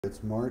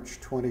It's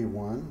March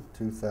 21,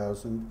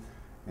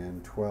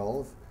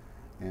 2012,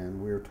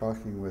 and we're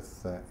talking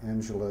with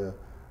Angela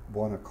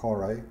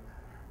Buonocore,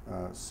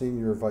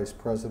 Senior Vice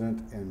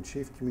President and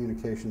Chief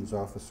Communications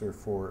Officer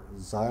for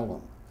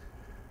Xylem.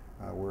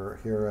 We're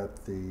here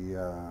at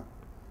the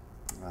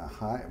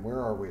where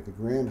are we? The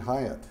Grand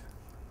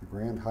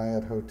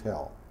Hyatt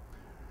Hotel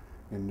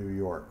in New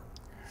York.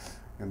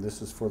 And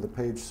this is for the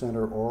Page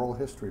Center Oral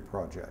History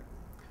Project.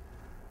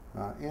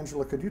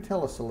 Angela, could you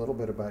tell us a little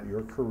bit about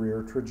your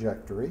career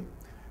trajectory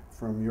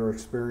from your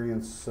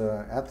experience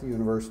at the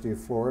University of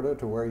Florida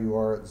to where you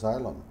are at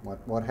Xylem?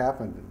 What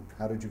happened and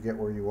how did you get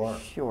where you are?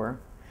 Sure.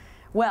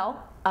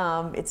 Well,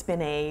 it's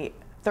been a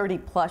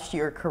 30-plus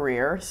year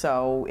career,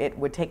 so it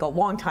would take a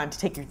long time to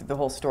take you through the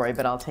whole story,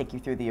 but I'll take you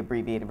through the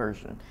abbreviated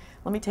version.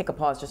 Let me take a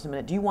pause just a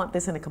minute. Do you want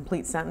this in a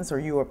complete sentence,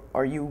 or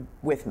are you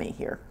with me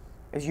here?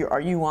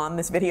 Are you on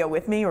this video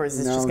with me, or is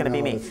this just going to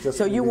be me?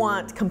 So you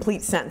want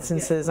complete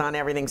sentences on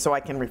everything so I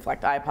can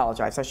reflect. I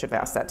apologize. I should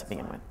have asked that to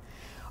begin with.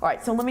 All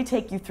right, so let me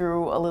take you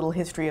through a little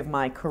history of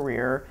my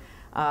career,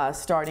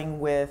 starting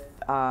with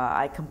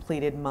I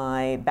completed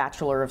my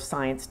Bachelor of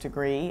Science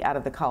degree out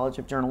of the College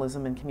of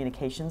Journalism and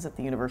Communications at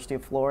the University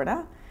of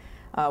Florida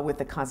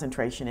with a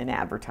concentration in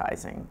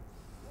advertising.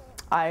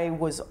 I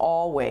was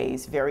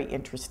always very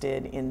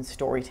interested in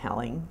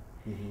storytelling,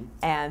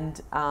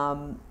 and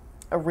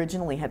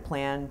originally had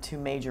planned to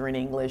major in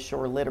English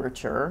or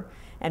literature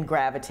and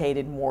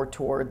gravitated more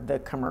toward the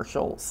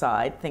commercial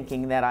side,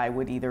 thinking that I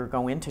would either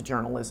go into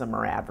journalism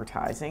or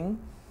advertising.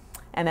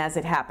 And as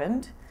it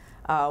happened,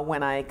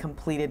 when I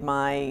completed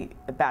my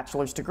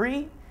bachelor's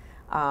degree,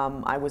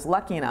 I was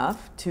lucky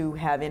enough to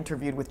have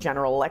interviewed with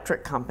General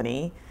Electric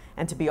Company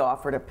and to be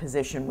offered a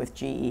position with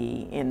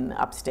GE in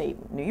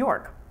upstate New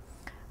York.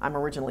 I'm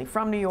originally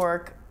from New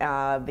York.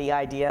 The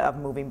idea of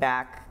moving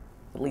back,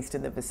 at least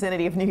in the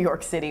vicinity of New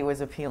York City,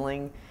 was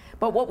appealing.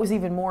 But what was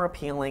even more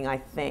appealing, I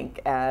think,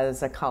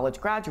 as a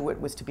college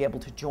graduate, was to be able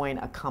to join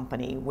a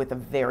company with a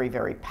very,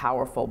 very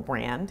powerful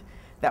brand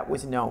that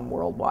was known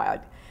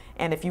worldwide.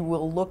 And if you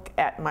will look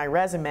at my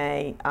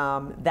resume,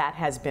 that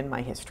has been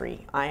my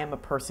history. I am a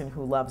person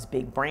who loves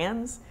big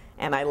brands,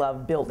 and I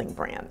love building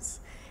brands.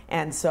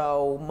 And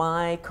so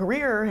my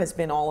career has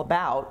been all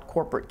about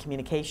corporate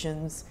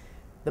communications,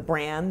 the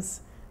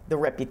brands, the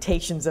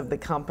reputations of the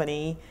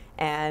company,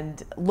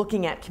 and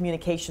looking at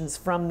communications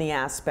from the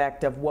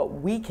aspect of what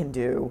we can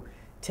do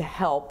to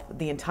help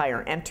the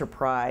entire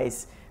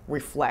enterprise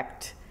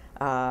reflect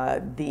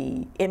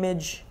the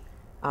image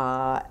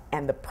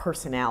and the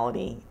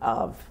personality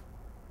of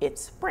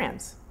its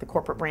brands, the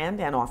corporate brand,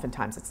 and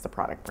oftentimes it's the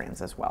product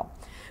brands as well.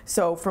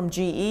 So from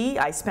GE,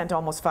 I spent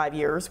almost 5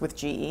 years with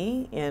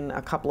GE in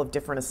a couple of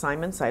different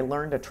assignments. I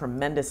learned a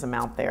tremendous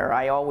amount there.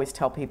 I always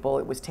tell people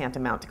it was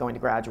tantamount to going to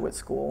graduate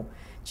school.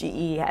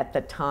 GE at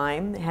the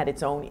time had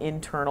its own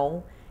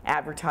internal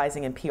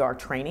advertising and PR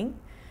training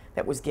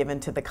that was given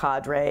to the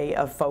cadre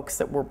of folks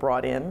that were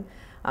brought in.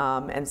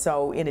 And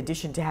so in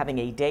addition to having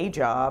a day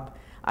job,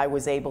 I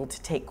was able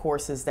to take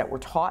courses that were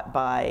taught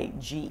by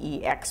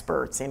GE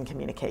experts in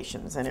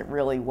communications, and it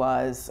really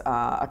was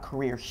a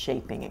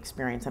career-shaping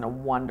experience and a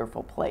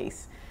wonderful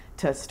place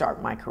to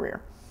start my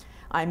career.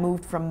 I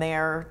moved from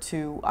there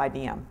to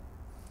IBM,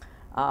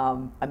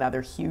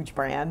 another huge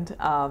brand,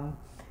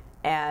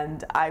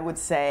 and I would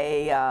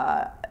say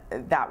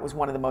that was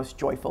one of the most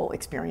joyful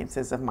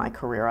experiences of my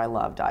career. I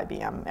loved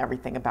IBM,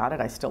 everything about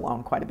it. I still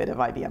own quite a bit of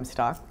IBM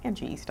stock, and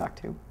GE stock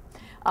too.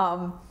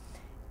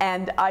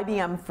 And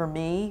IBM for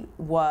me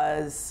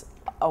was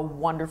a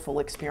wonderful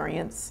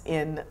experience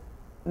in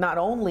not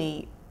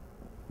only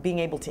being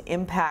able to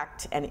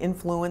impact and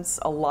influence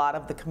a lot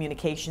of the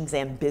communications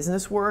and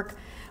business work,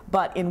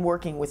 but in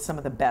working with some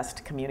of the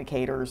best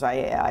communicators I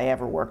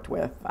ever worked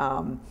with,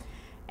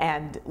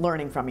 and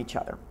learning from each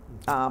other.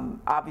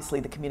 Obviously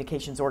the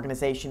communications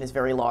organization is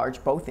very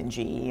large, both in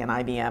GE and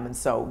IBM, and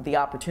so the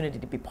opportunity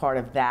to be part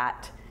of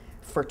that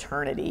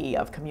fraternity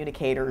of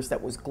communicators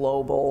that was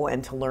global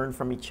and to learn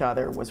from each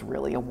other was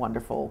really a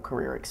wonderful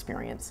career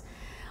experience.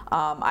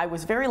 I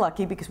was very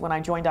lucky because when I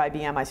joined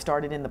IBM, I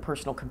started in the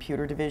personal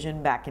computer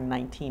division back in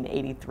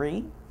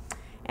 1983,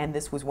 and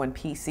this was when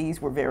PCs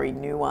were very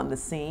new on the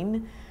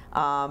scene.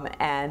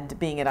 And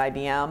being at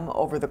IBM,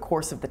 over the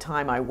course of the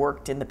time I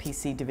worked in the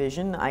PC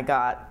division, I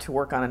got to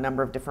work on a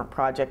number of different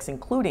projects,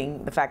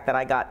 including the fact that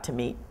I got to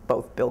meet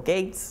both Bill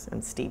Gates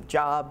and Steve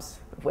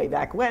Jobs way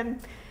back when.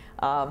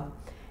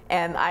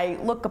 And I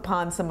look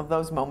upon some of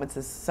those moments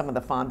as some of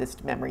the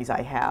fondest memories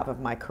I have of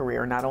my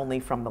career, not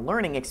only from the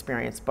learning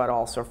experience, but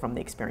also from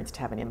the experience to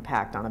have an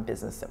impact on a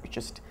business that was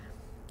just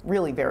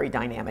really very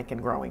dynamic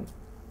and growing.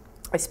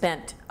 I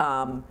spent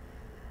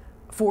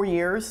 4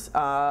 years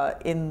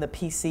in the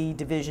PC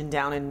division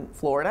down in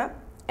Florida,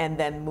 and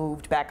then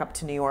moved back up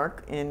to New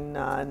York in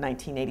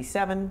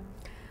 1987.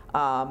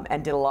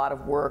 And did a lot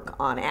of work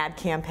on ad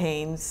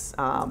campaigns,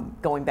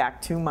 going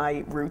back to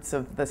my roots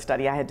of the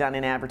study I had done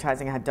in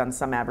advertising. I had done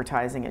some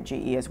advertising at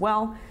GE as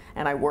well,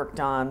 and I worked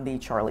on the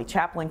Charlie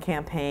Chaplin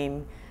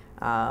campaign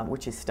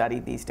which is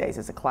studied these days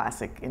as a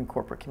classic in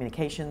corporate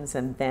communications,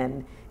 and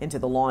then into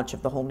the launch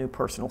of the whole new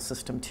Personal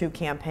System 2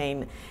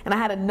 campaign. And I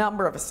had a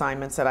number of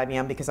assignments at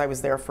IBM because I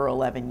was there for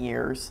 11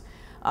 years.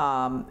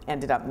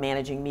 Ended up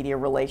managing media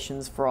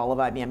relations for all of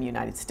IBM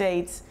United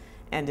States,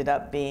 ended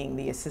up being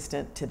the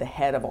assistant to the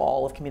head of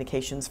all of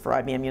communications for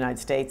IBM United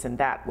States, and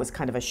that was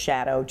kind of a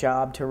shadow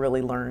job to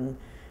really learn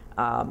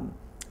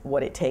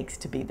what it takes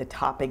to be the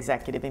top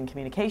executive in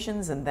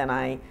communications. And then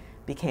I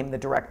became the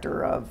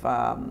director of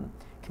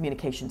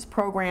communications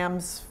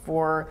programs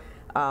for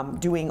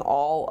doing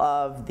all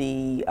of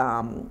the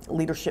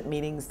leadership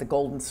meetings, the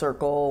Golden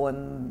Circle,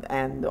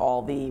 and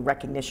all the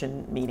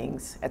recognition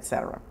meetings, et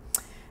cetera.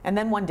 And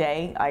then one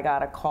day I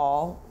got a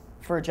call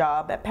for a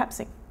job at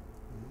Pepsi.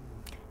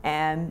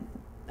 And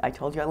I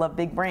told you I love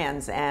big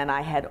brands, and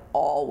I had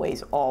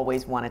always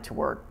wanted to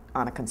work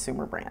on a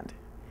consumer brand.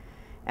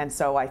 And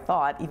so I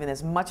thought, even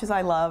as much as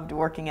I loved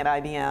working at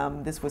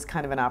IBM, this was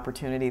kind of an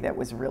opportunity that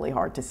was really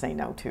hard to say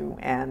no to.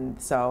 And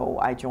so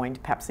I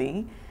joined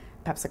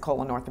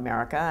PepsiCo North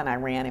America, and I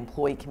ran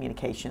employee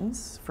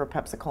communications for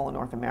PepsiCo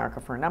North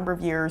America for a number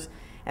of years.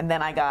 And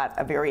then I got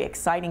a very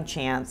exciting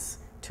chance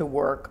to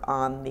work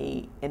on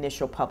the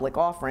initial public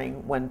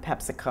offering when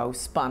PepsiCo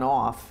spun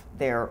off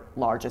their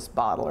largest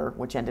bottler,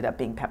 which ended up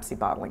being Pepsi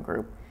Bottling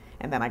Group.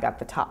 And then I got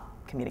the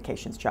top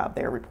communications job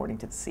there, reporting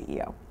to the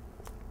CEO.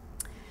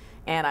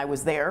 And I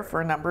was there for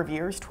a number of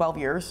years, 12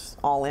 years,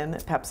 all in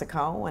at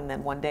PepsiCo. And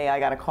then one day I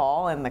got a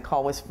call, and the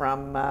call was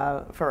from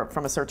a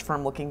search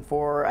firm looking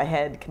for a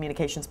head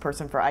communications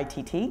person for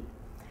ITT.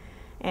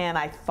 And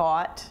I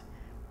thought,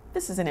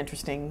 this is an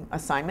interesting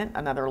assignment,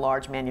 another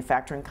large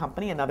manufacturing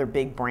company, another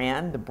big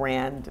brand, a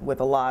brand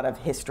with a lot of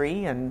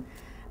history and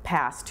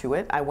past to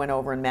it. I went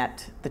over and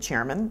met the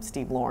chairman,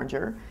 Steve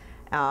Loranger.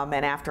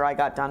 And after I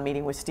got done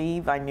meeting with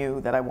Steve, I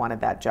knew that I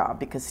wanted that job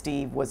because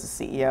Steve was a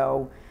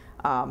CEO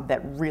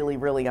that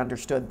really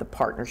understood the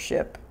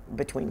partnership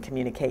between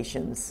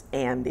communications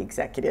and the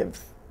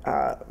executive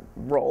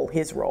role,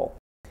 his role,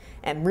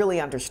 and really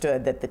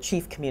understood that the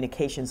chief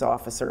communications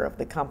officer of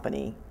the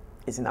company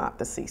is not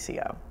the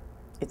CCO.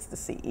 It's the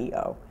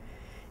CEO.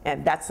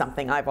 And that's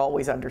something I've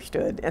always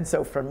understood. And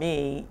so for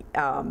me,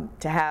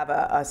 to have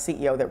a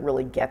CEO that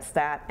really gets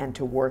that and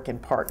to work in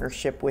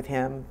partnership with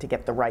him to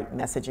get the right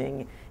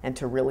messaging and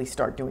to really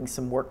start doing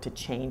some work to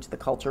change the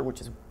culture, which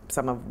is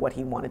some of what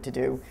he wanted to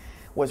do,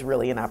 was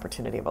really an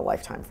opportunity of a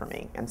lifetime for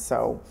me. And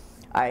so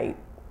I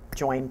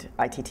joined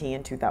ITT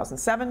in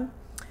 2007.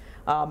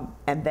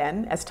 And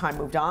then as time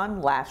moved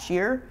on, last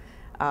year,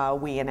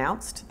 we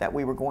announced that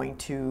we were going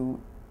to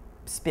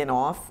spin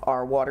off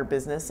our water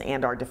business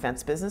and our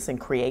defense business and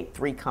create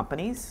 3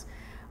 companies.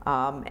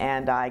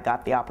 And I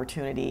got the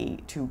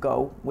opportunity to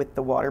go with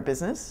the water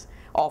business.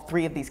 All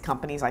 3 of these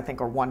companies I think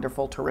are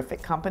wonderful,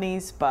 terrific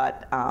companies,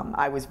 but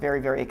I was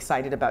very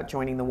excited about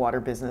joining the water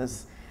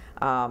business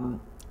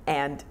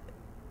and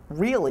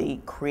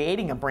really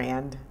creating a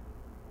brand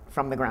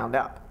from the ground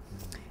up.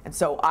 And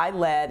so I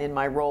led, in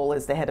my role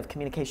as the head of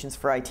communications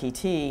for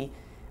ITT,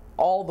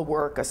 all the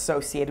work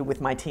associated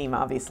with my team,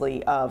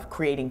 obviously, of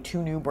creating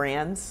 2 new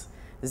brands.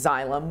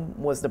 Xylem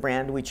was the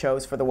brand we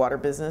chose for the water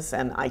business,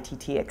 and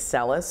ITT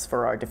Excelis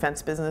for our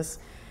defense business,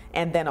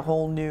 and then a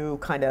whole new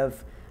kind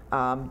of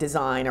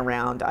design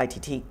around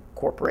ITT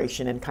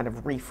Corporation and kind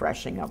of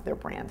refreshing of their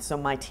brand. So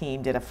my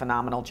team did a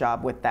phenomenal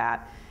job with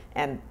that,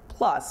 and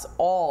plus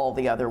all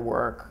the other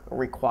work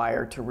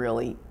required to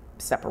really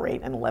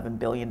separate an $11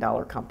 billion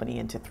company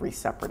into 3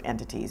 separate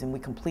entities. And we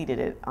completed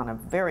it on a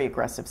very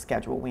aggressive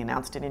schedule. We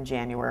announced it in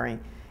January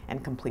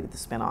and completed the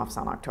spin-offs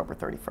on October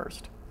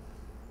 31st.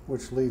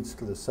 Which leads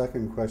to the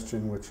second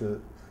question, which is,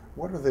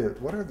 what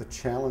are the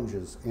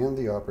challenges and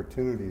the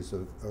opportunities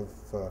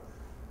of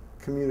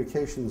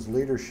communications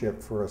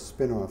leadership for a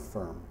spin-off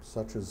firm,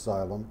 such as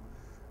Xylem,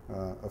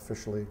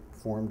 officially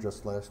formed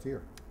just last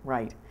year?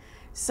 Right.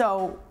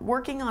 So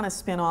working on a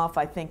spin-off,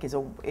 I think,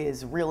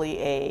 is really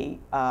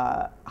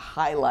a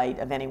highlight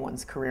of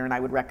anyone's career, and I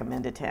would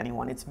recommend it to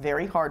anyone. It's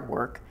very hard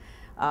work,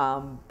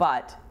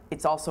 but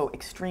it's also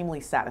extremely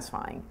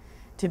satisfying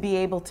to be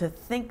able to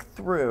think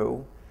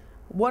through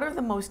what are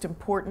the most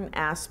important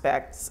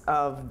aspects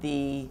of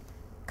the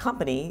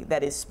company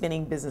that is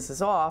spinning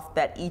businesses off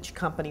that each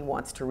company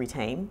wants to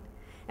retain,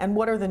 and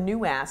what are the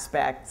new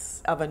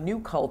aspects of a new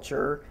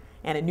culture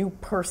and a new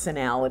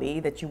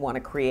personality that you want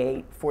to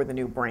create for the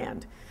new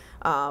brand.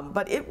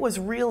 But it was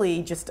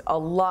really just a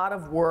lot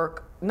of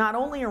work, not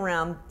only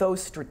around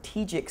those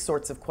strategic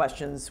sorts of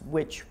questions,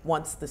 which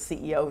once the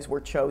CEOs were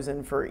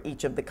chosen for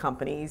each of the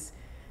companies,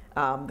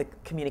 the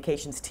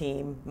communications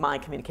team, my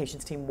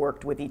communications team,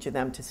 worked with each of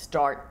them to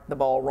start the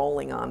ball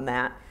rolling on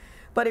that.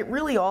 But it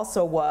really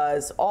also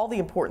was all the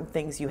important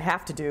things you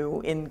have to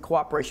do in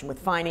cooperation with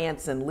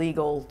finance and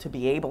legal to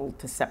be able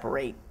to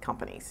separate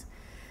companies.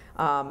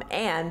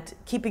 And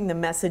keeping the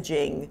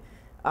messaging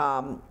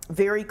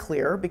very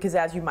clear, because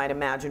as you might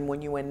imagine,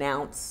 when you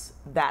announce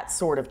that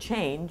sort of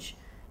change,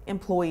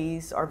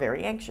 employees are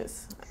very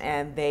anxious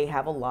and they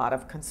have a lot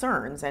of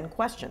concerns and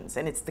questions.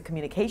 And it's the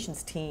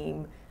communications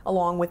team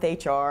along with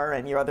HR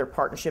and your other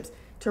partnerships,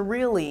 to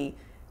really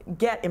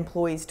get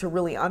employees to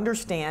really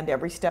understand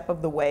every step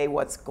of the way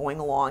what's going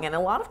along. And a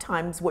lot of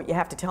times what you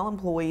have to tell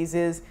employees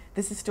is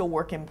this is still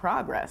work in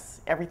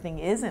progress. Everything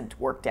isn't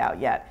worked out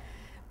yet.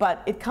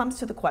 But it comes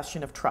to the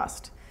question of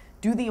trust.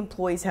 Do the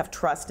employees have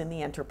trust in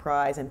the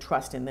enterprise and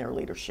trust in their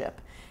leadership?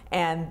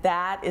 And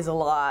that is a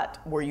lot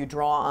where you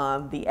draw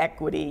on the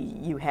equity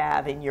you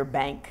have in your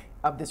bank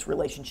of this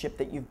relationship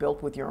that you've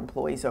built with your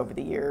employees over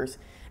the years,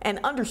 and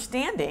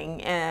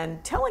understanding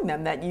and telling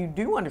them that you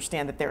do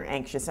understand that they're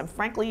anxious. And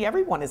frankly,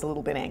 everyone is a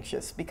little bit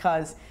anxious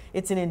because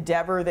it's an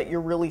endeavor that you're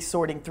really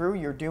sorting through.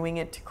 You're doing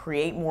it to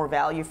create more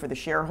value for the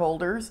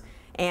shareholders.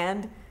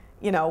 And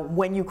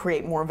when you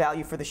create more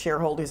value for the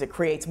shareholders, it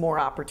creates more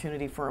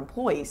opportunity for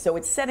employees. So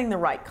it's setting the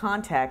right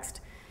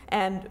context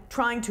and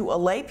trying to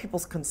allay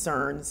people's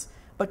concerns,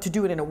 but to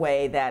do it in a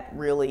way that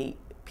really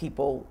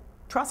people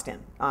trust in,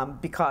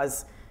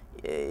 because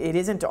it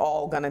isn't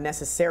all going to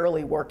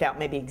necessarily work out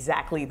maybe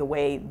exactly the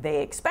way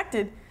they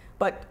expected,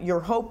 but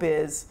your hope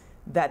is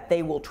that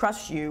they will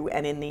trust you,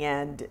 and in the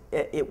end,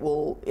 it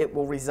will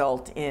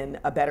result in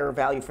a better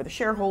value for the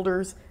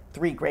shareholders,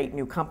 3 great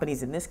new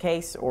companies in this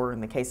case, or in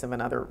the case of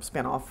another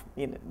spinoff,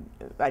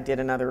 I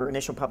did another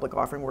initial public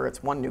offering where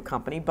it's 1 new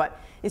company,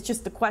 but it's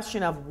just the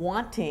question of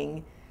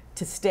wanting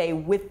to stay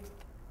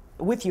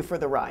with you for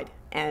the ride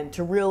and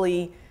to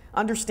really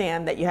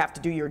understand that you have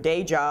to do your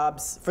day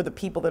jobs for the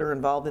people that are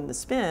involved in the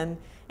spin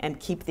and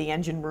keep the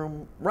engine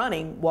room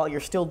running while you're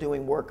still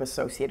doing work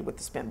associated with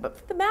the spin. But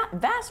for the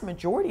vast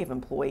majority of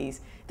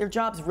employees, their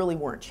jobs really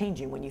weren't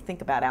changing when you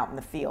think about out in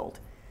the field.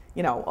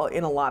 In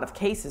a lot of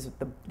cases,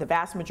 the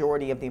vast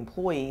majority of the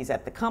employees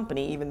at the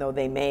company, even though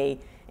they may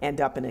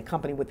end up in a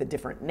company with a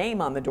different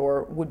name on the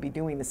door, would be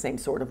doing the same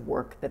sort of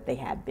work that they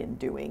had been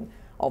doing,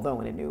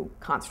 although in a new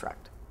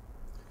construct.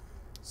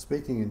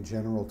 Speaking in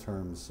general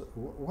terms,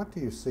 what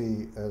do you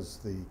see as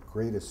the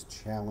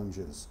greatest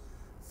challenges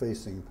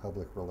facing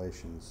public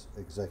relations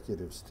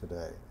executives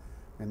today,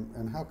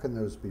 and how can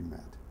those be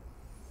met?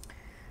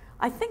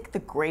 I think the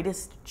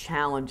greatest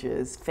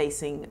challenges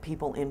facing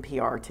people in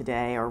PR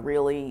today are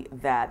really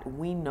that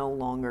we no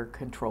longer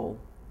control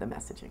the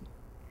messaging.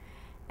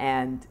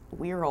 And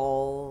we're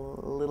all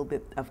a little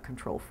bit of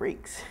control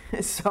freaks.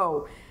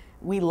 So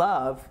we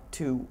love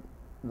to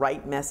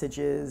write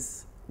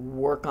messages,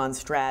 work on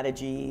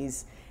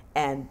strategies,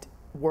 and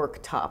work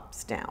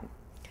tops down.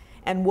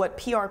 And what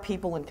PR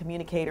people and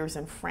communicators,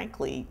 and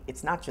frankly,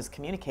 it's not just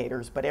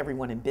communicators, but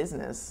everyone in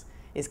business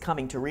is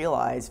coming to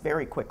realize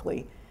very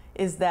quickly,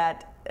 is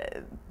that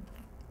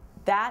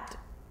that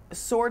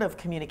sort of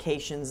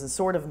communications and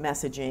sort of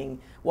messaging,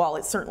 while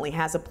it certainly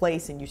has a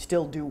place and you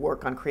still do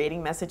work on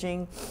creating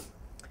messaging,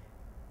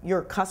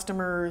 your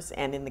customers,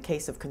 and in the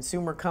case of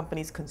consumer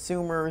companies,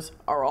 consumers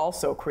are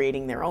also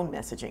creating their own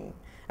messaging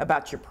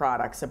about your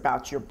products,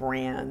 about your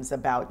brands,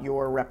 about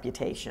your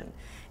reputation.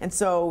 And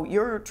so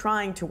you're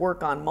trying to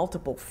work on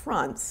multiple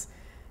fronts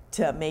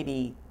to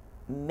maybe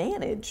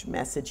manage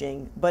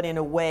messaging, but in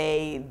a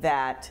way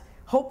that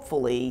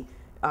hopefully,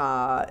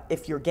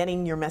 if you're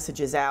getting your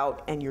messages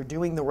out and you're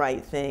doing the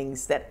right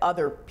things, that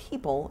other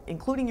people,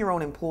 including your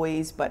own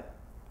employees, but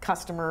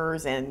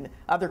customers and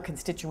other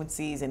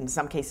constituencies, in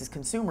some cases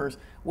consumers,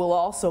 will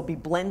also be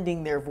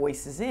blending their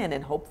voices in,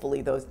 and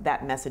hopefully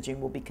that messaging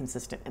will be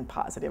consistent and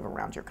positive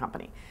around your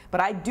company. But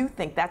I do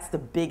think that's the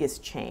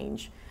biggest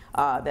change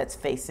that's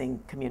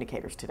facing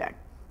communicators today.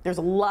 There's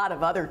a lot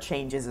of other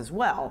changes as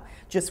well,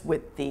 just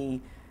with the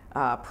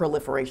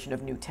proliferation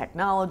of new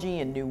technology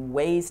and new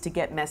ways to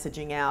get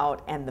messaging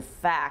out, and the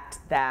fact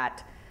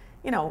that,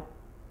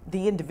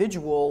 the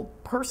individual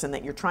person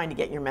that you're trying to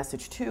get your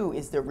message to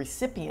is the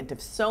recipient of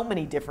so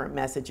many different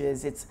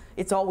messages.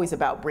 It's always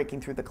about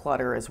breaking through the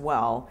clutter as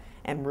well,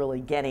 and really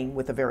getting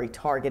with a very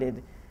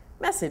targeted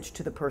message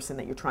to the person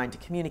that you're trying to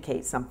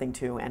communicate something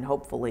to, and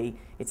hopefully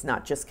it's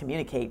not just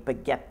communicate,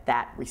 but get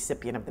that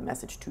recipient of the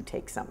message to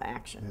take some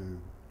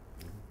action.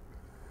 Yeah.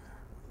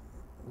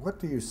 What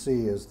do you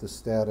see as the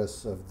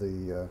status of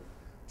the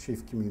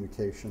Chief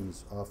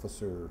Communications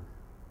Officer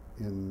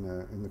in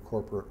the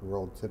corporate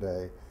world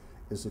today?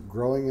 Is it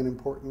growing in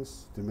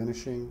importance,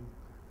 diminishing?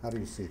 How do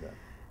you see that?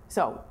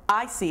 So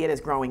I see it as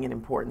growing in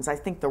importance. I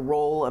think the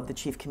role of the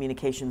Chief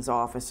Communications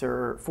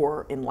Officer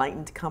for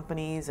enlightened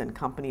companies and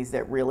companies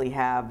that really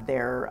have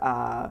their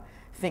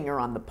finger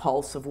on the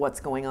pulse of what's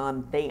going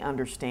on, they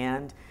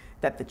understand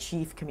that the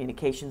Chief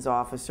Communications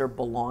Officer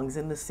belongs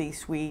in the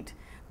C-suite,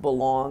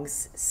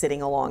 belongs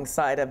sitting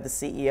alongside of the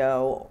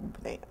CEO,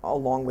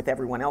 along with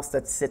everyone else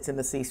that sits in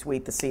the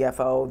C-suite, the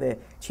CFO, the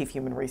Chief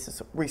Human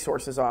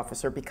Resources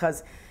Officer,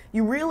 because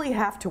you really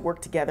have to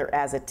work together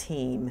as a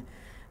team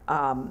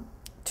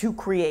to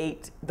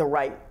create the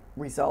right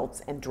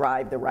results and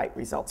drive the right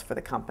results for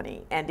the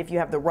company. And if you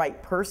have the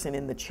right person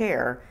in the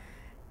chair,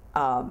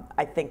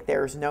 I think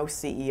there's no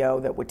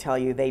CEO that would tell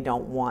you they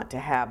don't want to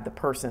have the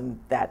person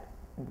that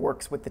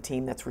works with the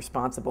team that's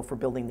responsible for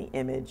building the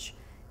image,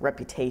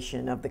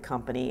 reputation of the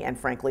company, and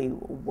frankly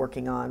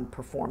working on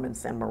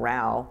performance and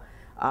morale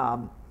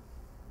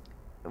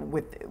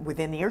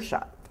within the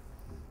earshot.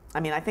 I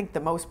mean, I think the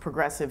most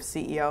progressive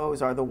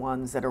CEOs are the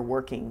ones that are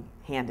working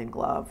hand in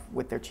glove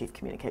with their chief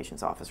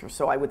communications officer.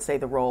 So I would say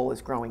the role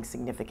is growing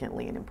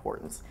significantly in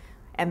importance.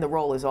 And the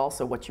role is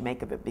also what you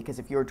make of it, because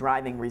if you're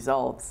driving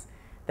results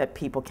that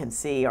people can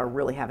see are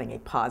really having a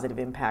positive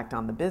impact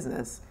on the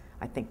business,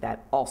 I think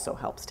that also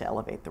helps to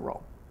elevate the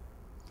role.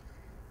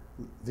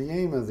 The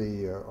aim of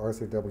the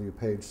Arthur W.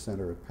 Page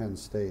Center at Penn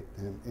State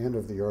and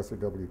of the Arthur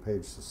W.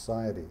 Page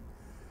Society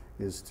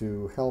is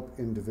to help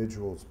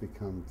individuals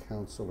become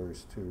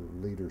counselors to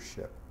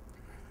leadership.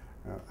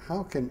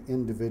 How can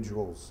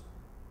individuals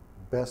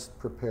best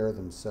prepare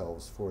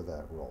themselves for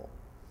that role?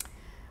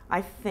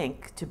 I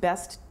think to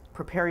best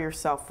prepare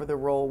yourself for the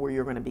role where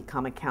you're going to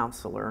become a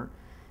counselor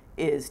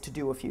is to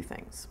do a few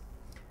things.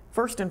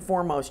 First and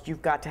foremost,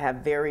 you've got to have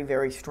very,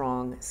 very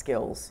strong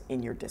skills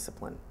in your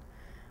discipline.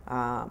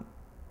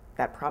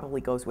 That probably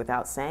goes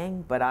without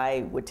saying, but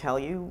I would tell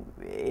you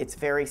it's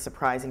very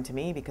surprising to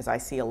me, because I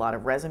see a lot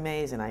of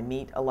resumes and I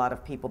meet a lot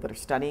of people that are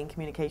studying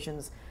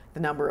communications, the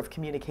number of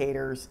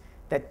communicators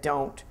that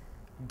don't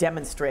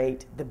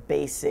demonstrate the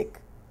basic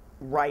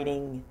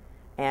writing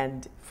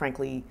and,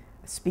 frankly,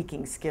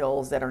 speaking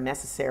skills that are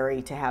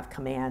necessary to have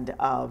command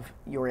of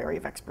your area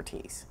of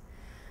expertise.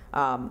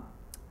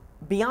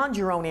 Beyond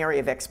your own area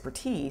of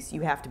expertise,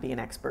 you have to be an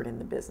expert in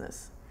the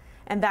business.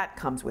 And that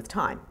comes with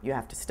time. You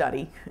have to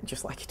study,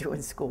 just like you do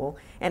in school.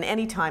 And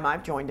anytime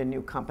I've joined a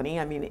new company,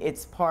 I mean,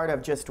 it's part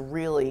of just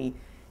really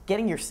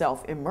getting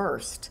yourself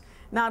immersed,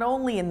 not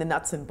only in the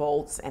nuts and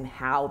bolts and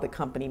how the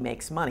company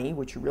makes money,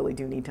 which you really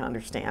do need to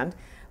understand,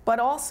 but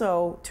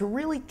also to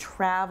really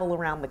travel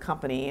around the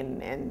company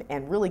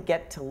and really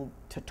get to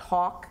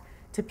talk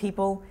to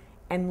people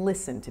and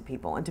listen to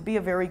people, and to be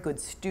a very good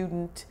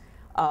student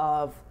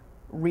of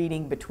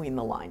reading between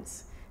the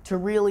lines, to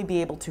really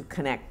be able to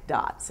connect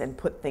dots and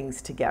put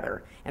things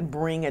together and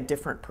bring a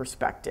different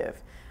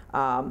perspective.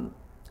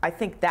 I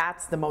think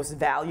that's the most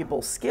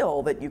valuable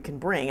skill that you can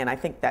bring, and I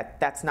think that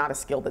that's not a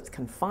skill that's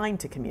confined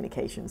to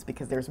communications,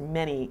 because there's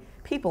many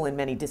people in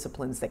many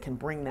disciplines that can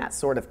bring that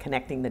sort of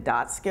connecting the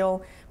dots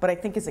skill. But I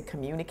think as a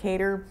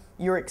communicator,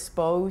 you're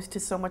exposed to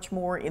so much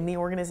more in the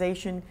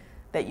organization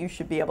that you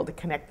should be able to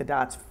connect the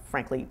dots,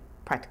 frankly,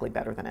 practically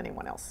better than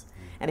anyone else.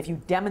 And if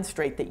you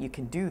demonstrate that you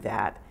can do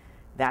that,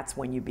 that's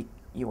when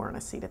you earn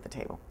a seat at the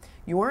table.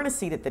 You earn a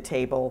seat at the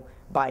table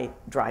by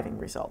driving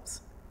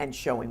results and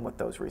showing what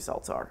those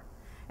results are.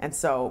 And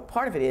so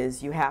part of it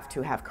is you have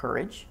to have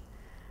courage.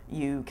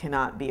 You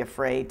cannot be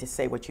afraid to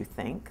say what you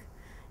think.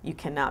 You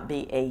cannot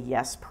be a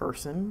yes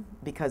person,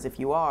 because if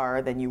you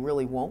are, then you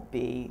really won't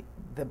be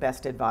the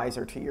best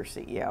advisor to your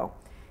CEO.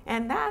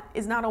 And that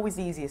is not always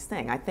the easiest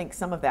thing. I think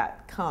some of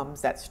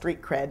that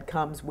street cred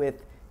comes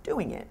with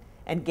doing it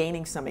and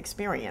gaining some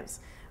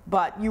experience.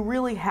 But you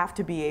really have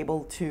to be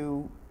able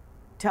to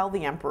tell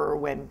the emperor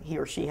when he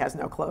or she has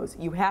no clothes.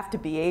 You have to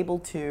be able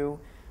to,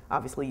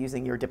 obviously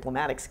using your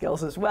diplomatic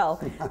skills as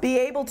well, be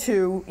able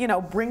to,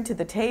 bring to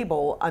the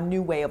table a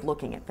new way of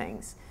looking at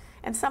things.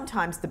 And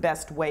sometimes the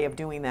best way of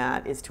doing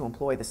that is to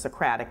employ the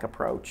Socratic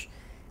approach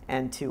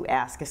and to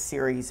ask a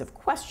series of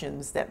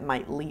questions that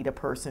might lead a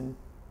person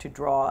to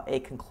draw a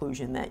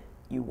conclusion that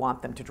you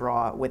want them to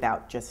draw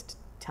without just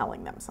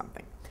telling them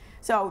something.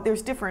 So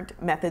there's different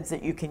methods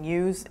that you can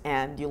use,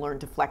 and you learn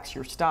to flex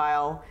your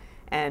style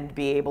and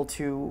be able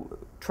to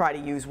try to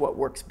use what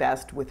works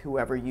best with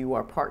whoever you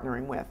are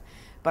partnering with.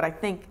 But I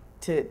think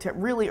to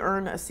really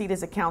earn a seat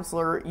as a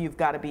counselor, you've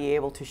got to be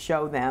able to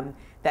show them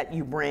that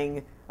you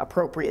bring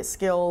appropriate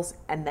skills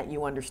and that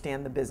you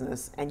understand the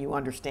business and you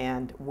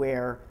understand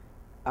where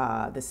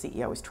the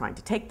CEO is trying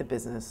to take the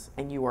business,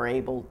 and you are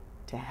able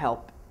to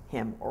help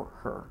him or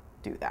her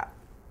do that.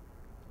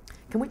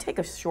 Can we take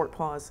a short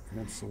pause?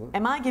 Absolutely.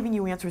 Am I giving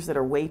you answers that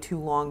are way too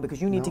long?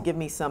 Because you need to No. give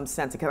me some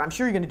sense, because I'm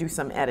sure you're going to do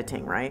some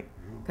editing, right?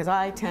 Because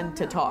I tend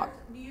to talk.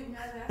 No,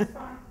 that's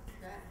fine.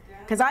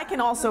 Because I can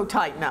also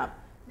tighten up.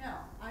 No,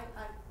 I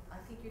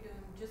think you're doing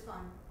just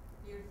fine.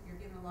 You're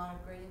giving a lot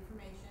of great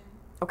information.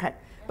 Okay,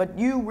 but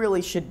you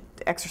really should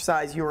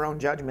exercise your own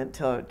judgment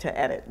to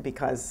edit,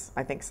 because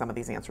I think some of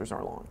these answers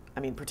are long. I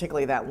mean,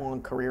 particularly that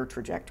long career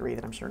trajectory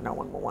that I'm sure no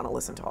one will want to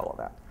listen to all of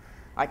that.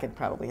 I could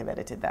probably have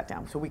edited that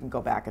down, so we can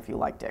go back if you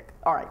like, Dick.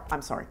 All right,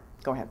 I'm sorry.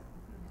 Go ahead.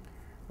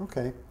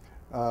 Okay.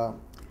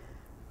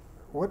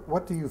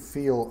 What do you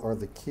feel are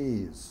the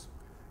keys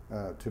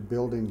to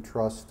building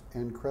trust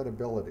and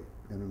credibility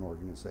in an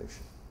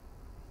organization?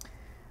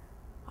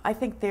 I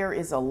think there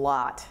is a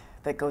lot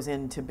that goes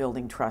into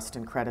building trust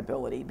and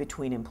credibility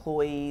between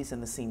employees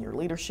and the senior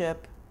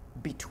leadership,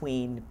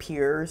 between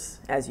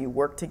peers as you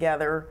work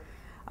together.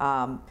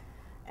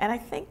 And I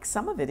think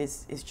some of it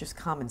is just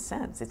common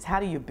sense. It's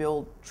how do you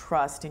build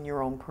trust in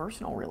your own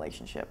personal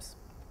relationships?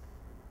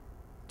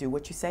 Do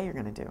what you say you're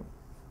going to do.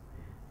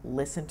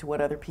 Listen to what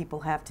other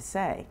people have to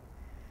say.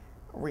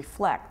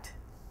 Reflect.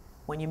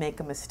 When you make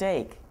a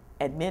mistake,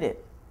 admit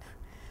it.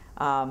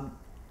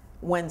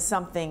 When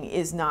something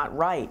is not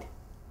right,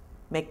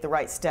 make the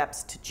right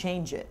steps to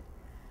change it.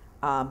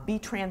 Be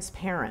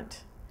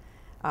transparent.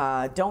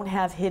 Don't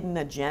have hidden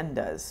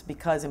agendas,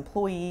 because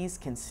employees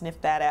can sniff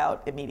that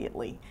out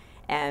immediately.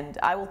 And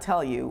I will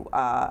tell you,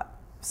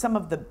 some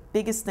of the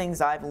biggest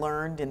things I've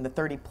learned in the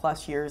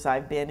 30+ years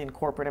I've been in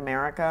corporate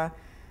America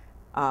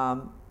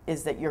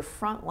is that your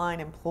frontline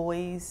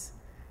employees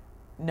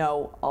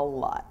know a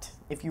lot.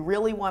 If you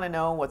really want to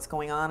know what's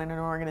going on in an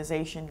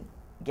organization,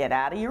 get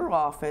out of your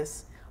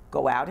office,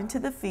 go out into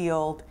the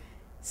field,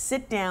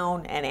 sit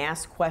down and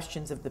ask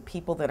questions of the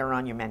people that are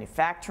on your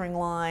manufacturing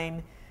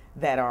line,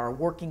 that are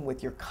working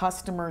with your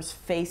customers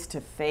face to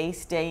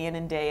face, day in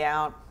and day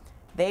out.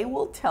 They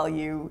will tell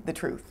you the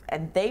truth,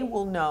 and they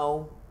will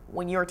know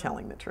when you're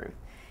telling the truth.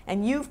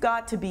 And you've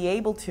got to be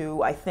able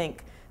to, I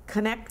think,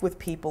 connect with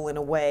people in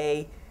a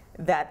way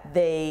that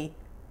they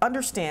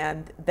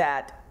understand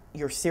that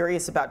you're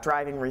serious about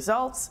driving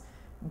results,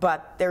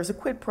 but there's a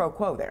quid pro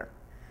quo there.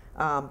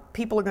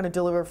 People are going to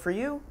deliver for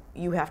you,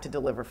 you have to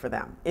deliver for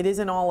them. It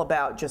isn't all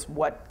about just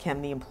what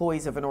can the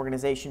employees of an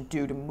organization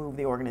do to move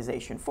the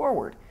organization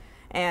forward.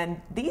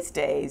 And these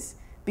days,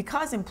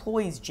 because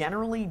employees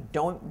generally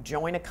don't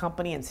join a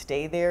company and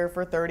stay there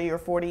for 30 or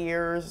 40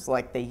 years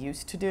like they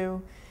used to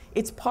do,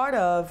 it's part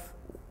of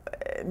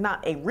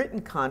not a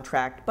written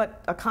contract,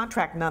 but a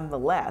contract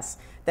nonetheless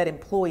that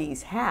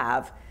employees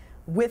have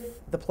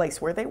with the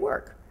place where they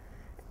work.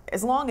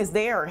 As long as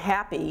they are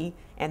happy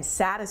and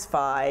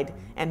satisfied,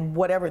 and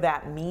whatever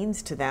that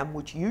means to them,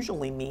 which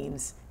usually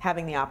means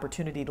having the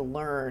opportunity to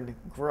learn,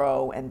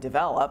 grow, and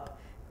develop.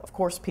 Of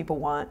course, people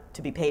want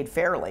to be paid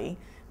fairly,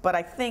 but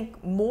I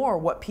think more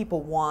what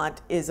people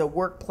want is a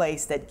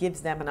workplace that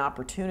gives them an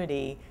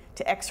opportunity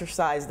to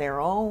exercise their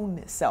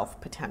own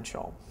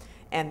self-potential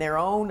and their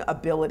own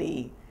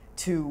ability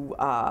to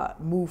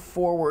move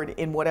forward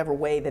in whatever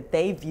way that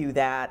they view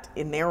that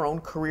in their own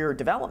career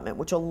development,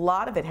 which a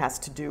lot of it has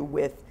to do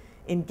with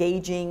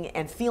engaging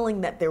and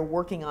feeling that they're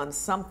working on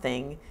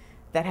something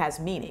that has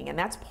meaning. And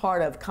that's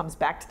comes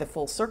back to the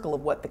full circle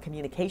of what the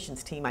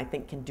communications team, I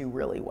think, can do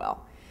really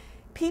well.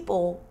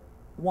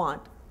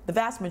 The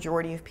vast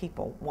majority of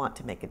people want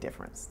to make a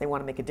difference. They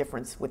want to make a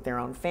difference with their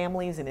own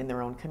families and in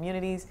their own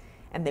communities,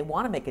 and they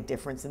want to make a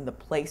difference in the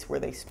place where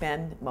they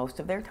spend most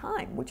of their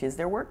time, which is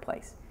their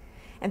workplace.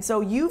 And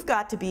so you've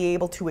got to be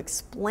able to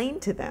explain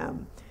to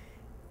them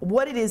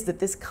what it is that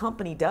this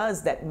company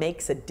does that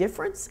makes a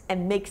difference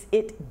and makes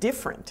it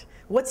different.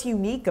 What's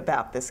unique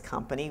about this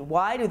company?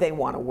 Why do they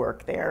want to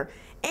work there?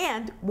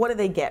 And what do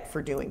they get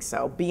for doing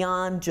so,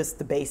 beyond just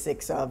the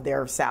basics of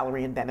their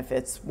salary and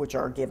benefits, which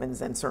are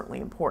givens and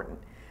certainly important.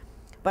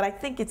 But I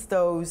think it's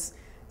those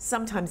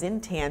sometimes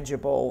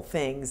intangible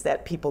things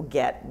that people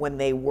get when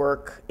they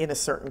work in a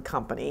certain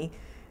company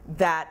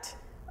that,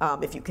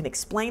 if you can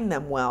explain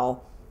them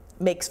well,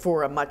 makes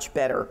for a much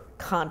better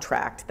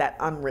contract, that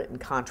unwritten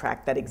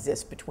contract that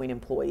exists between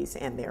employees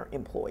and their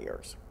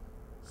employers.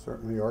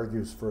 Certainly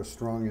argues for a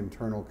strong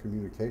internal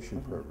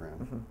communication program.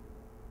 Mm-hmm.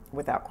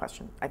 Without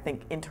question. I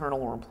think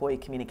internal or employee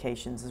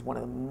communications is one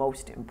of the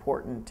most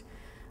important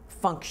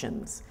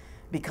functions,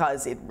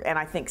 because and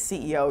I think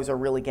CEOs are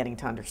really getting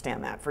to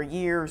understand that. For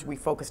years, we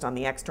focused on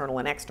the external,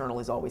 and external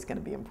is always going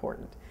to be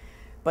important.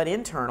 But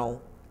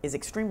internal is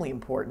extremely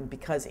important,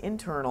 because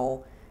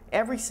internal,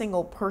 every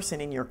single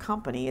person in your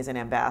company is an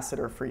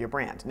ambassador for your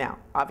brand. Now,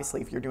 obviously,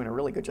 if you're doing a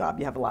really good job,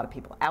 you have a lot of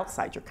people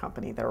outside your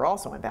company that are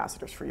also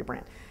ambassadors for your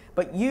brand.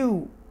 But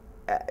you,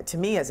 to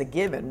me, as a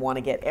given, want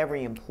to get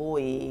every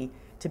employee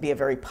to be a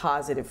very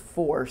positive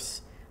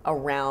force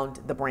around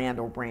the brand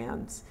or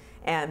brands.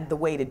 And the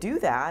way to do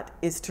that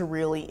is to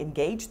really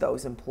engage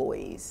those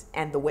employees.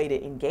 And the way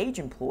to engage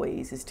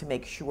employees is to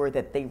make sure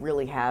that they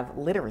really have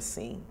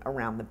literacy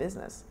around the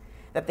business,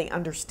 that they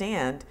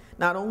understand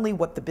not only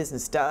what the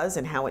business does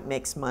and how it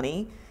makes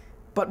money,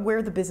 but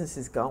where the business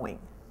is going.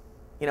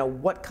 You know,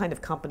 what kind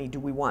of company do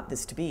we want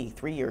this to be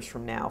 3 years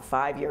from now,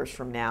 5 years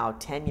from now,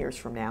 10 years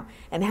from now?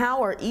 And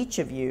how are each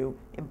of you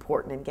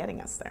important in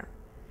getting us there?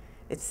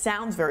 It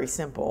sounds very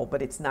simple,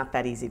 but it's not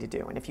that easy to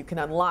do. And if you can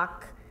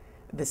unlock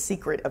the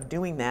secret of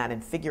doing that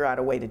and figure out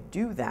a way to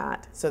do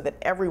that so that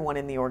everyone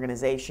in the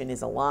organization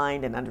is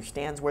aligned and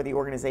understands where the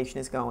organization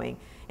is going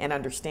and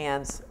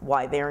understands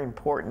why they're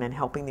important in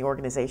helping the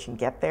organization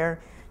get there,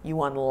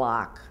 you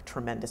unlock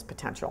tremendous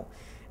potential.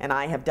 And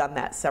I have done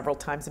that several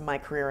times in my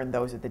career, and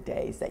those are the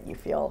days that you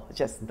feel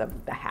just the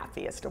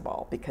happiest of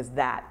all, because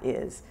that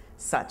is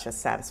such a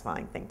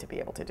satisfying thing to be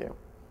able to do,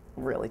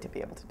 really to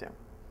be able to do.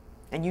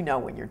 And you know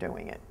when you're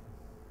doing it.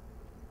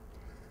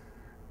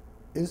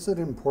 Is it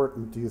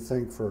important, do you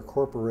think, for a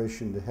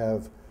corporation to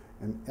have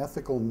an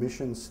ethical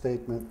mission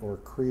statement or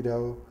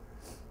credo?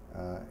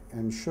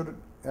 And should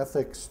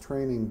ethics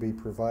training be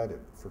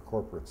provided for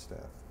corporate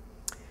staff?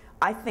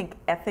 I think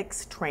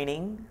ethics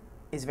training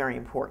is very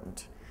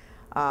important.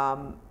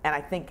 And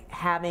I think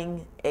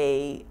having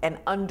an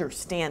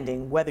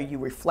understanding, whether you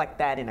reflect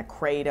that in a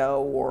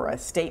credo or a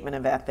statement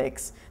of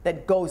ethics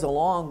that goes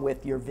along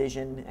with your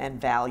vision and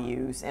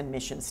values and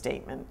mission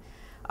statement,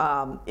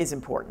 is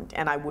important.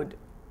 And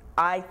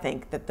I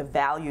think that the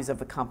values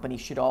of a company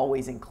should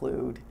always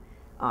include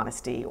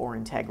honesty or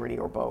integrity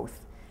or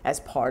both. as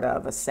part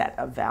of a set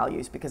of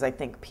values, because I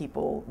think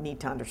people need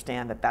to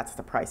understand that that's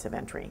the price of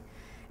entry.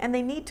 And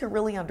they need to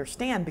really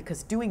understand,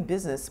 because doing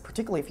business,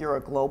 particularly if you're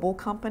a global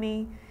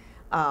company,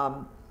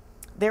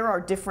 there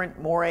are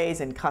different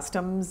mores and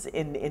customs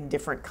in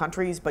different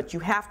countries, but you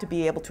have to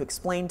be able to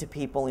explain to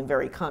people in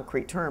very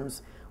concrete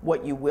terms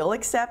what you will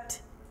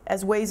accept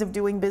as ways of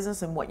doing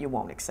business and what you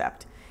won't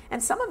accept.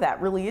 And some of that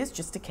really is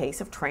just a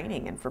case of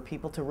training and for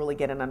people to really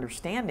get an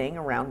understanding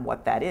around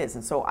what that is.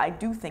 And so I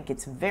do think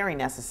it's very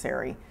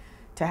necessary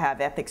to have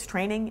ethics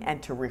training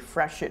and to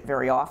refresh it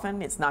very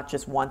often. It's not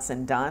just once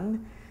and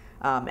done.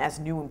 As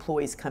new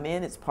employees come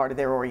in, it's part of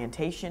their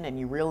orientation, and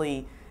you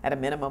really, at a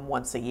minimum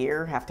once a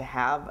year, have to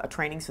have a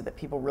training so that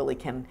people really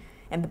can.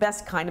 And the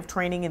best kind of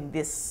training in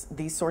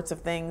these sorts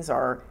of things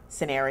are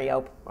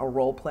scenario or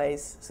role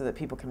plays, so that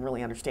people can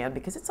really understand,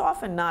 because it's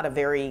often not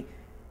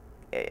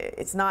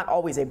it's not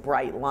always a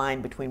bright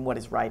line between what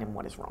is right and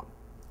what is wrong.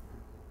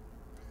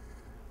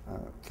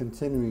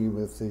 Continuing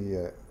with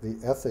the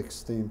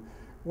ethics theme,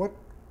 what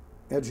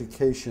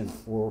education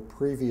or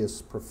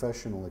previous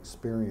professional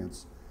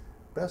experience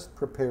best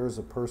prepares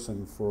a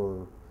person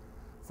for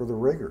the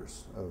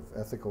rigors of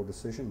ethical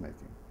decision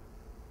making?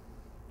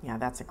 Yeah,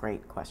 that's a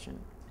great question.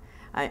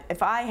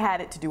 If I had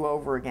it to do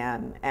over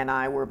again and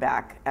I were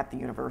back at the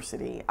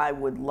university, I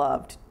would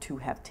love to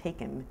have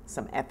taken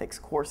some ethics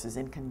courses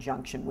in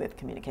conjunction with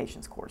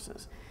communications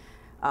courses.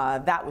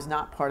 That was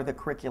not part of the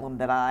curriculum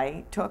that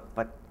I took,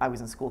 but I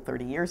was in school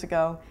 30 years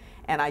ago,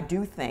 and I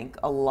do think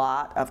a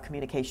lot of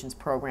communications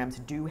programs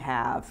do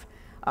have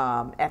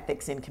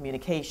ethics in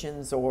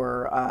communications,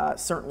 or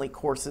certainly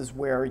courses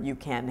where you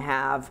can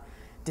have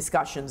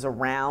discussions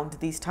around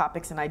these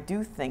topics, and I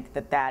do think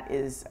that that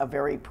is a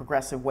very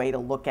progressive way to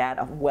look at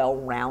a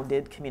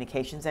well-rounded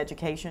communications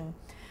education.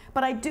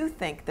 But I do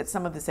think that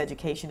some of this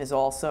education is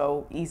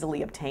also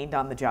easily obtained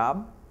on the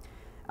job.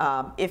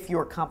 If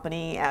your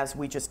company, as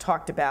we just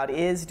talked about,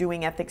 is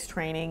doing ethics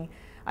training,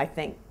 I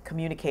think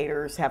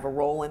communicators have a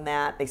role in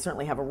that. They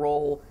certainly have a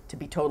role to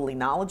be totally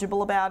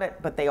knowledgeable about it,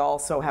 but they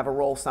also have a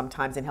role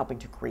sometimes in helping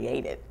to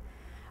create it.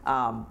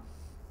 And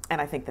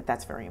I think that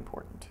that's very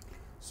important.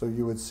 So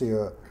you would see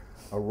a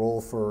role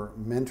for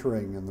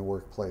mentoring in the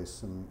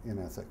workplace in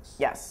ethics?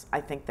 Yes, I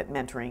think that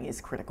mentoring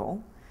is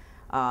critical,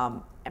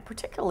 and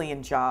particularly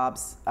in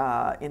jobs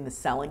in the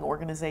selling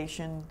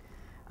organization,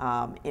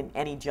 in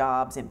any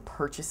jobs in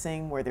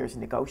purchasing where there's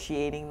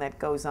negotiating that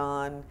goes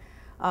on.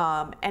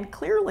 And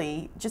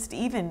clearly, just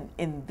even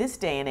in this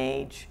day and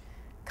age,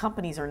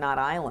 companies are not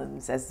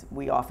islands as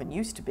we often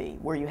used to be,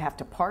 where you have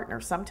to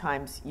partner.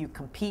 Sometimes you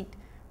compete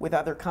with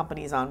other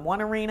companies on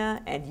one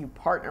arena and you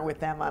partner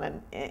with them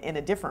in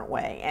a different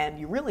way. And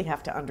you really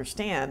have to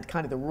understand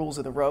kind of the rules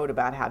of the road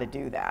about how to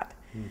do that.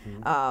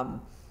 Mm-hmm.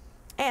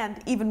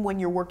 And even when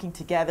you're working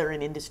together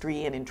in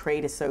industry and in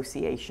trade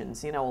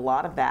associations, you know, a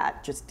lot of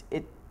that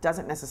it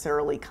doesn't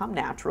necessarily come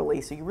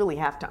naturally. So you really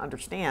have to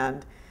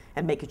understand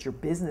and make it your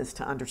business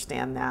to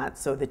understand that,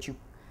 so that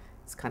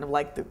it's kind of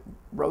like the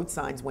road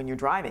signs when you're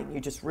driving.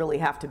 You just really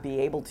have to be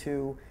able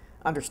to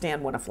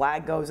understand when a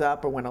flag goes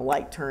up or when a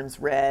light turns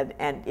red,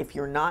 and if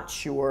you're not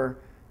sure,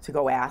 to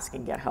go ask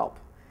and get help.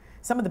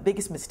 Some of the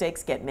biggest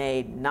mistakes get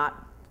made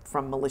not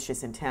from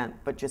malicious intent,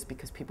 but just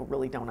because people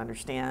really don't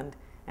understand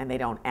and they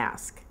don't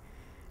ask.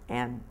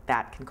 And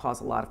that can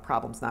cause a lot of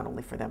problems, not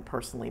only for them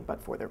personally, but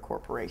for their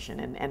corporation.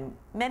 And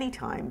many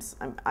times,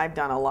 I've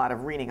done a lot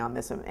of reading on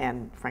this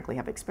and frankly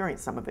have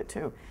experienced some of it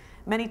too.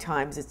 Many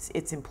times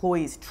it's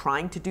employees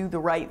trying to do the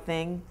right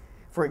thing.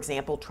 For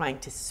example, trying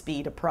to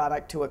speed a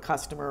product to a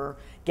customer,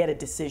 get a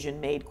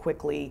decision made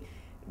quickly,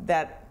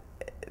 that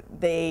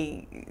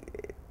they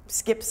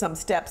skip some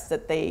steps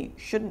that they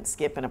shouldn't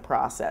skip in a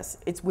process.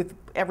 It's with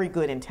every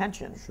good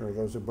intention. Sure,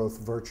 those are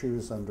both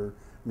virtues under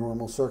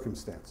normal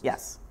circumstances.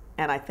 Yes,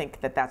 and I think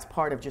that that's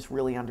part of just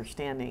really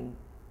understanding,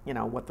 you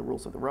know, what the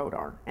rules of the road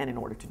are. And in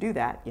order to do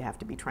that, you have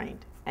to be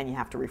trained, and you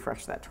have to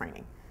refresh that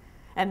training.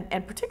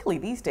 And particularly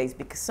these days,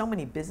 because so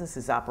many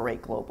businesses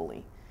operate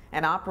globally.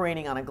 And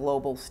operating on a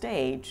global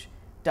stage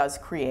does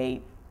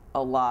create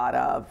a lot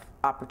of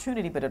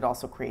opportunity, but it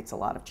also creates a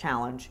lot of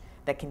challenge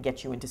that can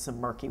get you into some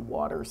murky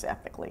waters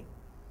ethically.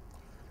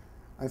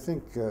 I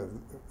think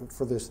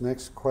for this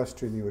next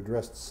question, you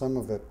addressed some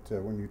of it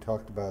when you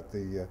talked about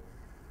the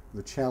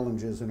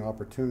challenges and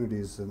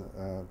opportunities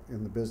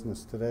in the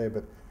business today.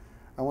 But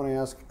I want to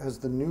ask, has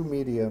the new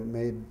media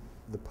made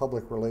the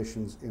public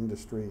relations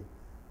industry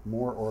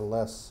more or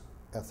less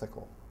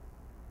ethical?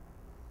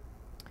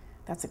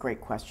 That's a great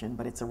question,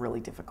 but it's a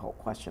really difficult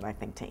question, I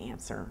think, to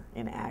answer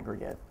in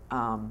aggregate.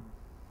 I'd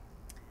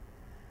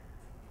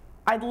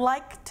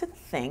like to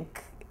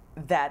think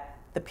that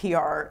the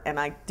PR, and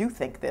I do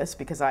think this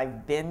because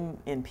I've been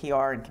in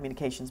PR and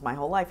communications my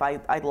whole life,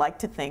 I'd like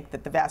to think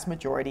that the vast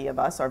majority of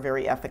us are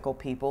very ethical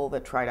people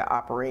that try to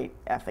operate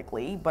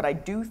ethically, but I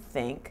do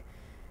think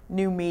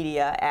new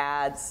media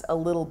adds a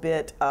little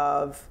bit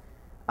of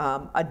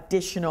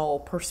additional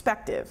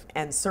perspective,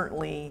 and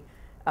certainly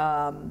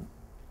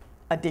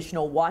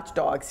additional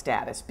watchdog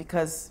status,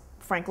 because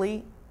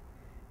frankly,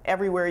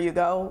 everywhere you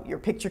go, your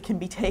picture can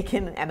be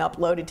taken and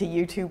uploaded to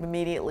YouTube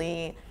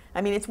immediately.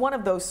 I mean, it's one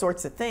of those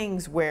sorts of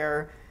things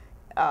where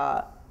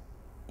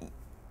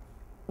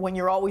when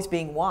you're always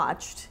being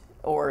watched,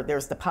 or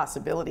there's the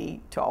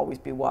possibility to always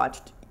be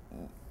watched,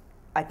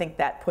 I think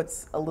that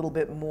puts a little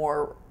bit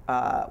more,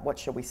 what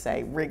shall we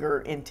say,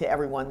 rigor into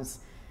everyone's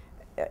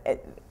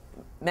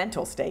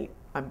mental state.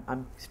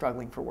 I'm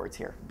struggling for words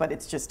here, but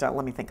it's just,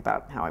 let me think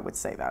about how I would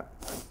say that.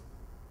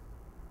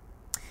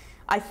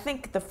 I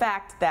think the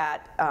fact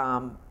that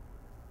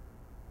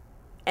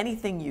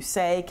anything you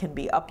say can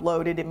be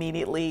uploaded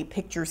immediately,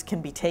 pictures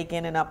can be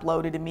taken and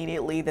uploaded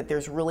immediately, that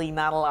there's really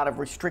not a lot of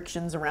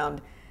restrictions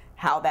around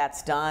how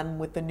that's done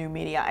with the new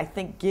media, I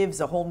think gives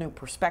a whole new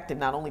perspective,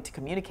 not only to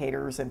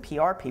communicators and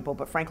PR people,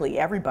 but frankly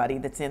everybody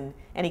that's in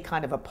any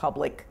kind of a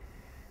public,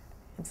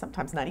 and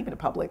sometimes not even a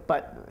public,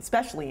 but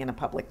especially in a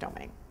public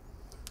domain.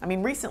 I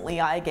mean,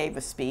 recently I gave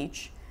a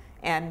speech,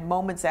 and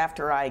moments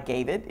after I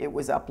gave it, it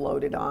was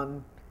uploaded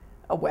on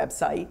a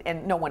website,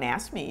 and no one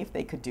asked me if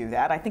they could do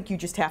that. I think you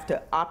just have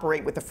to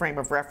operate with the frame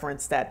of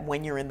reference that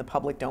when you're in the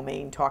public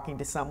domain talking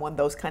to someone,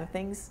 those kind of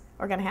things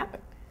are going to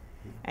happen.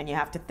 And you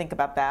have to think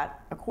about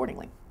that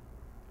accordingly.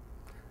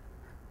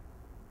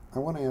 I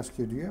want to ask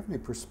you, do you have any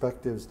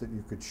perspectives that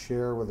you could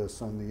share with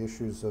us on the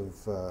issues of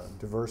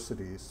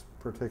diversities,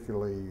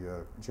 particularly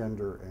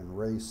gender and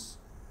race,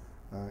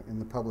 in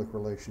the public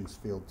relations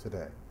field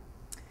today?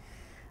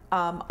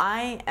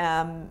 I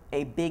am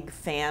a big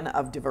fan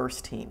of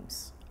diverse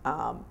teams.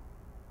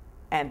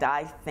 And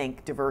I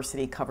think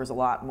diversity covers a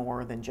lot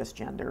more than just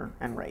gender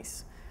and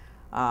race.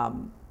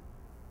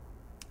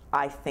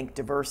 I think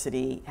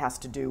diversity has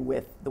to do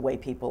with the way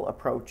people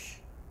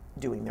approach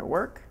doing their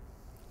work.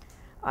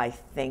 I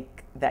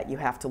think that you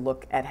have to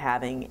look at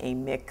having a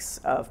mix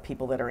of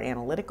people that are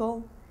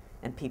analytical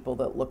and people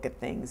that look at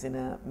things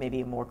in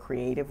maybe a more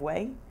creative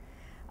way.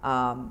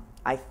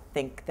 I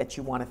think that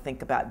you want to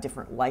think about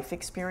different life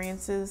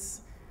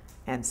experiences,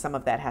 and some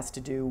of that has to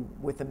do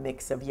with a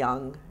mix of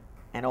young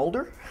and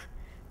older,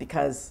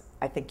 because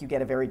I think you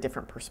get a very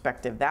different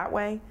perspective that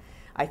way.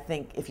 I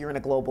think if you're in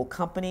a global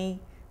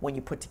company, when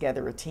you put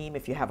together a team,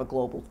 if you have a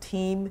global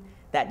team,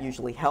 that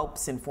usually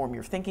helps inform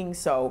your thinking.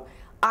 So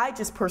I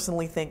just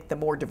personally think the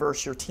more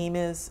diverse your team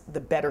is, the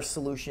better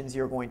solutions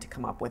you're going to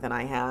come up with, and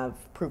I have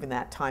proven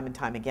that time and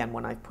time again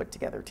when I've put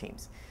together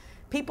teams.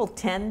 People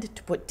tend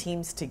to put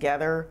teams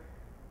together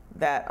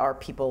that are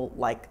people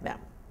like them.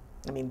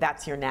 I mean,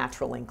 that's your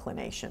natural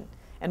inclination.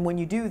 And when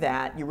you do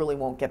that, you really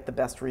won't get the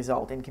best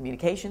result in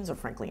communications or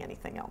frankly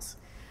anything else.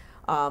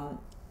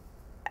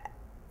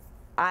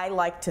 I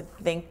like to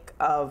think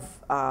of,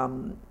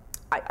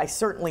 I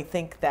certainly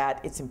think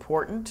that it's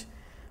important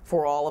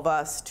for all of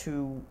us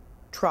to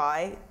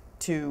try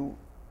to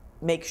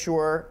make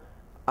sure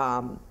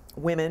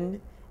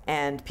women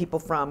and people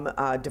from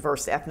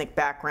diverse ethnic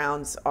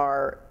backgrounds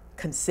are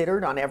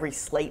considered on every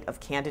slate of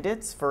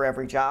candidates for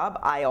every job.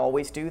 I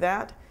always do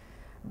that.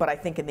 But I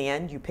think in the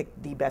end, you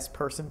pick the best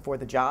person for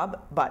the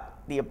job. But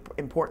the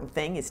important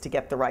thing is to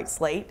get the right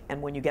slate.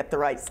 And when you get the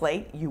right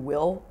slate, you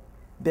will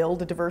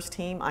build a diverse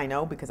team. I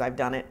know, because I've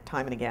done it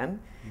time and again.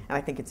 And I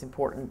think it's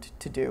important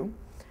to do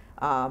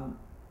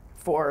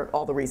for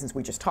all the reasons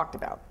we just talked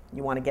about.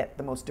 You want to get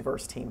the most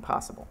diverse team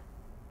possible.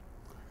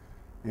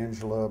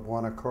 Angela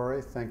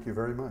Buonocore, thank you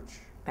very much.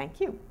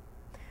 Thank you.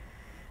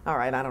 All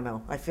right, I don't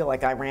know. I feel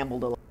like I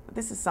rambled a little.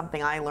 This is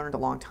something I learned a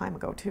long time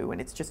ago too, and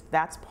it's just,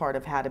 that's part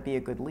of how to be a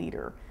good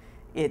leader.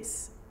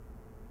 It's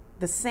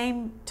the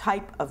same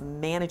type of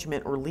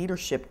management or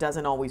leadership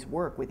doesn't always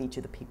work with each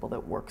of the people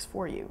that works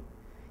for you.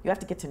 You have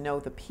to get to know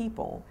the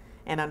people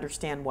and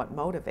understand what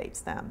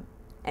motivates them,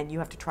 and you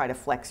have to try to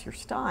flex your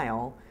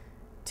style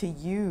to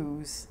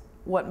use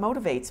what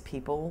motivates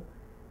people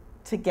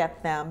to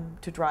get them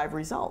to drive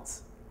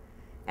results.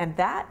 And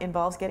that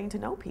involves getting to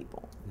know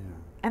people. Yeah.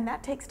 And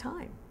that takes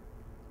time.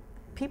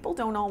 People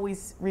don't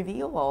always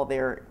reveal all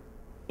their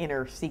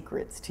inner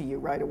secrets to you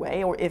right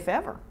away, or if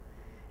ever.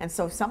 And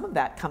so some of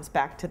that comes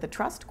back to the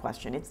trust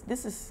question.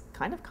 This is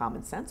kind of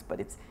common sense,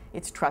 but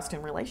it's trust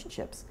in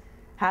relationships.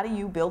 How do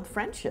you build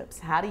friendships?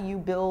 How do you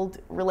build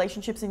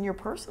relationships in your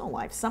personal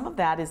life? Some of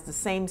that is the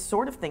same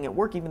sort of thing at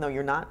work, even though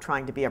you're not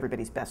trying to be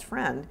everybody's best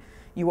friend.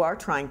 You are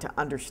trying to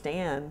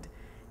understand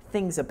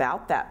things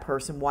about that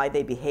person, why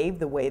they behave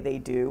the way they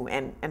do,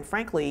 and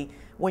frankly,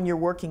 when you're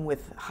working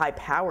with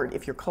high-powered,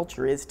 if your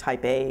culture is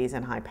type A's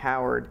and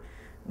high-powered,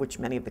 which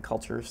many of the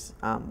cultures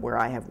where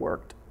I have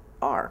worked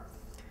are,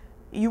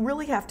 you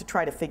really have to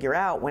try to figure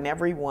out, when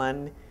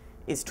everyone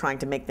is trying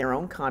to make their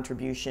own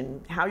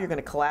contribution, how you're going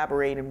to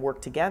collaborate and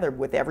work together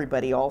with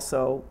everybody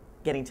also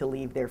getting to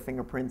leave their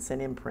fingerprints and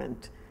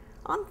imprint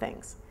on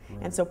things. Right.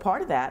 And so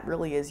part of that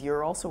really is,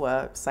 you're also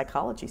a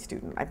psychology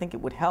student. I think it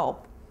would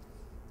help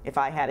if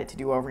I had it to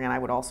do over again. I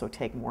would also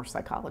take more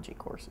psychology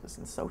courses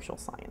and social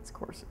science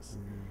courses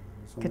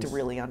to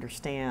really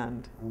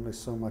understand. Only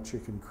so much you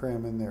can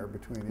cram in there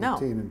between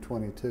 18 and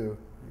 22.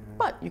 Yeah.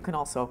 But you can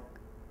also,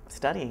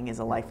 studying is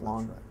a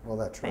lifelong that's right. Well,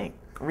 that's thing. Right.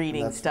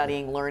 reading, That's-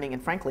 studying, learning,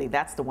 and frankly,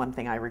 that's the one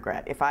thing I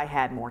regret. If I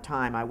had more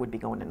time, I would be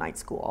going to night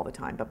school all the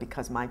time, but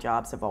because my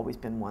jobs have always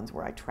been ones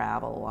where I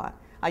travel a lot,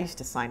 I used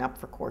to sign up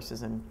for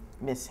courses and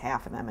miss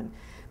half of them.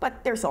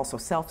 But there's also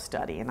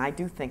self-study, and I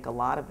do think a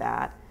lot of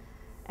that,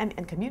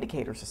 and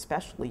communicators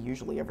especially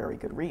usually are very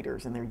good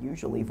readers, and they're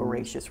usually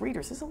voracious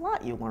readers. There's a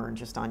lot you learn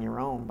just on your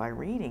own by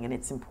reading, and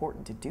it's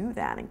important to do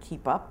that and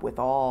keep up with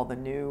all the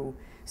new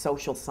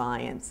social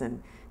science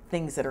and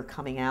things that are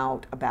coming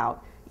out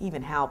about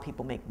even how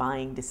people make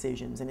buying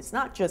decisions. And it's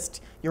not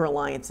just your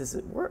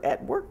alliances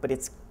at work, but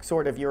it's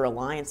sort of your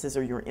alliances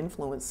or your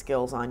influence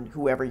skills on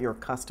whoever your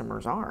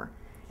customers are.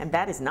 And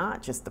that is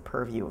not just the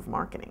purview of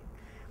marketing.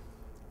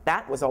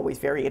 That was always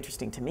very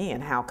interesting to me,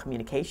 and how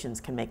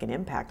communications can make an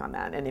impact on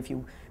that. And if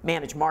you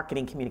manage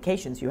marketing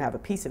communications, you have a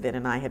piece of it,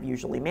 and I have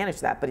usually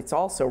managed that, but it's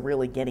also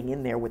really getting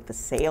in there with the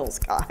sales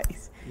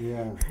guys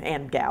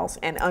and gals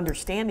and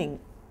understanding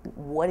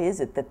what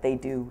is it that they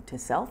do to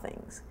sell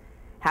things.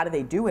 How do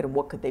they do it, and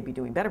what could they be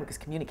doing better? Because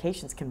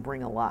communications can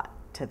bring a lot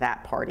to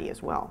that party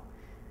as well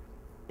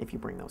if you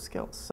bring those skills.